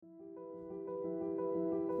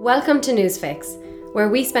Welcome to Newsfix, where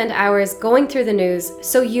we spend hours going through the news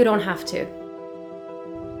so you don't have to.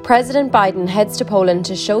 President Biden heads to Poland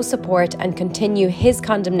to show support and continue his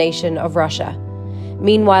condemnation of Russia.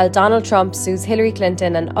 Meanwhile, Donald Trump sues Hillary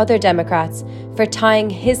Clinton and other Democrats for tying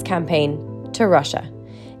his campaign to Russia.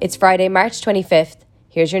 It's Friday, March 25th.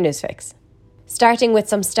 Here's your Newsfix. Starting with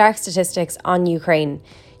some stark statistics on Ukraine.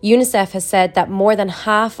 UNICEF has said that more than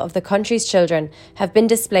half of the country's children have been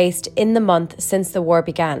displaced in the month since the war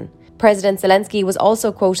began. President Zelensky was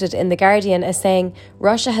also quoted in The Guardian as saying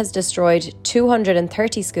Russia has destroyed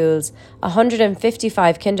 230 schools,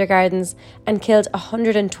 155 kindergartens, and killed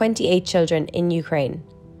 128 children in Ukraine.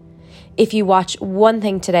 If you watch one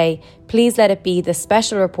thing today, please let it be the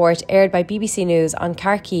special report aired by BBC News on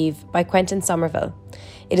Kharkiv by Quentin Somerville.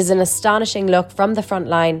 It is an astonishing look from the front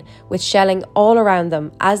line, with shelling all around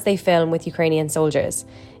them as they film with Ukrainian soldiers.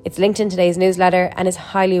 It's linked in today's newsletter and is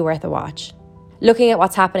highly worth a watch. Looking at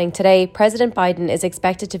what's happening today, President Biden is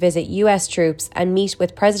expected to visit US troops and meet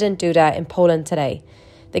with President Duda in Poland today.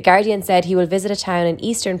 The Guardian said he will visit a town in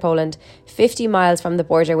eastern Poland, 50 miles from the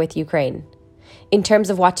border with Ukraine. In terms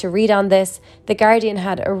of what to read on this, The Guardian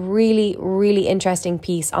had a really interesting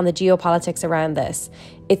piece on the geopolitics around this.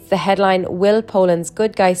 It's the headline, "Will Poland's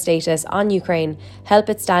good guy status on Ukraine help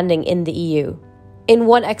it standing in the EU?" In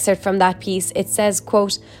one excerpt from that piece, it says,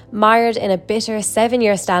 quote, "Mired in a bitter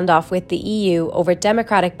 7-year standoff with the EU over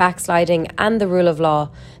democratic backsliding and the rule of law,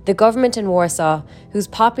 the government in Warsaw, whose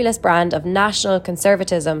populist brand of national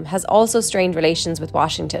conservatism has also strained relations with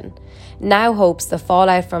Washington, now hopes the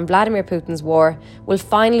fallout from Vladimir Putin's war will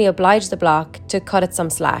finally oblige the bloc to cut it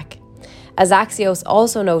some slack." As Axios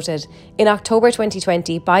also noted, in October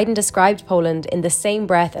 2020, Biden described Poland in the same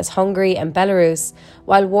breath as Hungary and Belarus,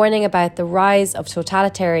 while warning about the rise of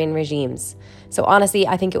totalitarian regimes. So honestly,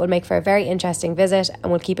 I think it will make for a very interesting visit, and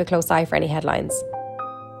we'll keep a close eye for any headlines.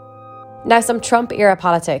 Now, some Trump-era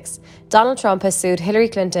politics. Donald Trump has sued Hillary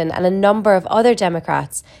Clinton and a number of other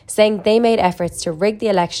Democrats, saying they made efforts to rig the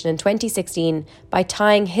election in 2016 by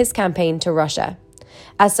tying his campaign to Russia.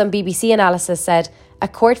 As some BBC analysis said, a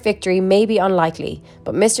court victory may be unlikely,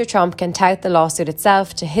 but Mr. Trump can tout the lawsuit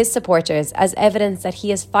itself to his supporters as evidence that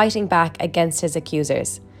he is fighting back against his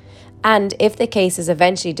accusers. And if the case is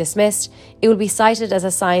eventually dismissed, it will be cited as a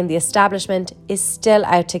sign the establishment is still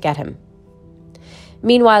out to get him.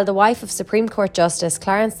 Meanwhile, the wife of Supreme Court Justice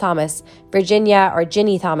Clarence Thomas, Virginia or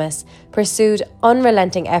Ginny Thomas, pursued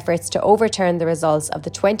unrelenting efforts to overturn the results of the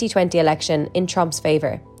 2020 election in Trump's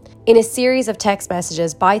favour. In a series of text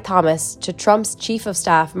messages by Thomas to Trump's Chief of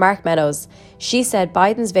Staff, Mark Meadows, she said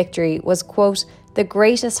Biden's victory was, quote, "the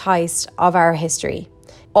greatest heist of our history."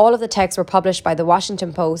 All of the texts were published by The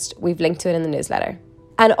Washington Post. We've linked to it in the newsletter.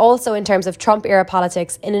 And also in terms of Trump-era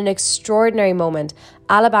politics, in an extraordinary moment,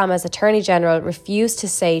 Alabama's Attorney General refused to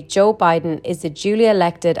say Joe Biden is the duly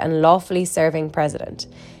elected and lawfully serving president.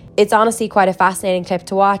 It's honestly quite a fascinating clip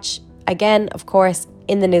to watch. Again, of course,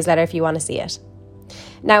 in the newsletter if you want to see it.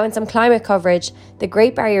 Now, in some climate coverage, the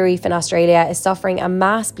Great Barrier Reef in Australia is suffering a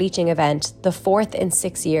mass bleaching event, the 4th in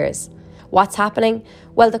 6 years. What's happening?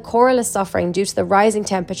 Well, the coral is suffering due to the rising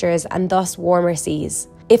temperatures and thus warmer seas.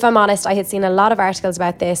 If I'm honest, I had seen a lot of articles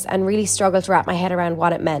about this and really struggled to wrap my head around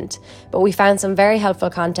what it meant, but we found some very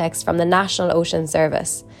helpful context from the National Ocean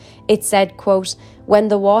Service. It said, quote, "When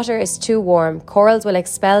the water is too warm, corals will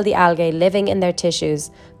expel the algae living in their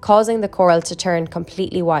tissues, causing the coral to turn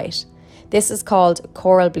completely white. This is called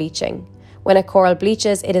coral bleaching. When a coral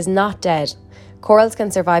bleaches, it is not dead. Corals can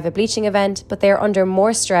survive a bleaching event, but they are under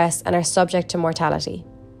more stress and are subject to mortality."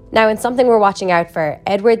 Now, in something we're watching out for,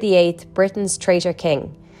 Edward VIII, Britain's traitor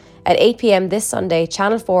king. At 8 p.m. this Sunday,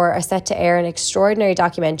 Channel 4 are set to air an extraordinary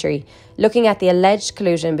documentary looking at the alleged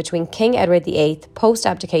collusion between King Edward VIII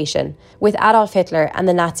post-abdication with Adolf Hitler and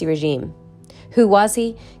the Nazi regime. Who was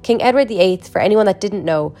he? King Edward VIII, for anyone that didn't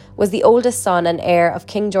know, was the oldest son and heir of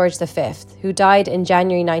King George V, who died in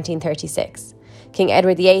January 1936. King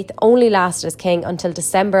Edward VIII only lasted as king until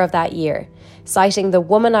December of that year, citing "the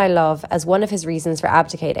woman I love" as one of his reasons for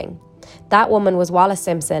abdicating. That woman was Wallis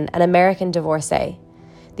Simpson, an American divorcee.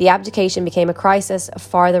 The abdication became a crisis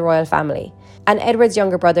for the royal family, and Edward's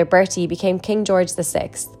younger brother Bertie became King George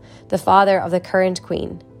VI, the father of the current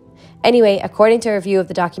Queen. Anyway, according to a review of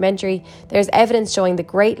the documentary, there's evidence showing the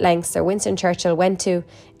great lengths Sir Winston Churchill went to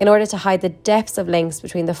in order to hide the depths of links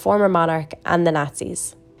between the former monarch and the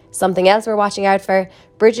Nazis. Something else we're watching out for,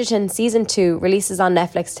 Bridgerton Season 2 releases on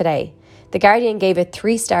Netflix today. The Guardian gave it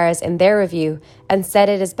 3 stars in their review and said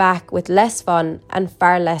it is back with less fun and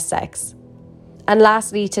far less sex. And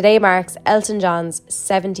lastly, today marks Elton John's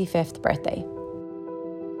 75th birthday.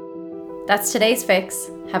 That's today's fix.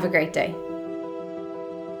 Have a great day.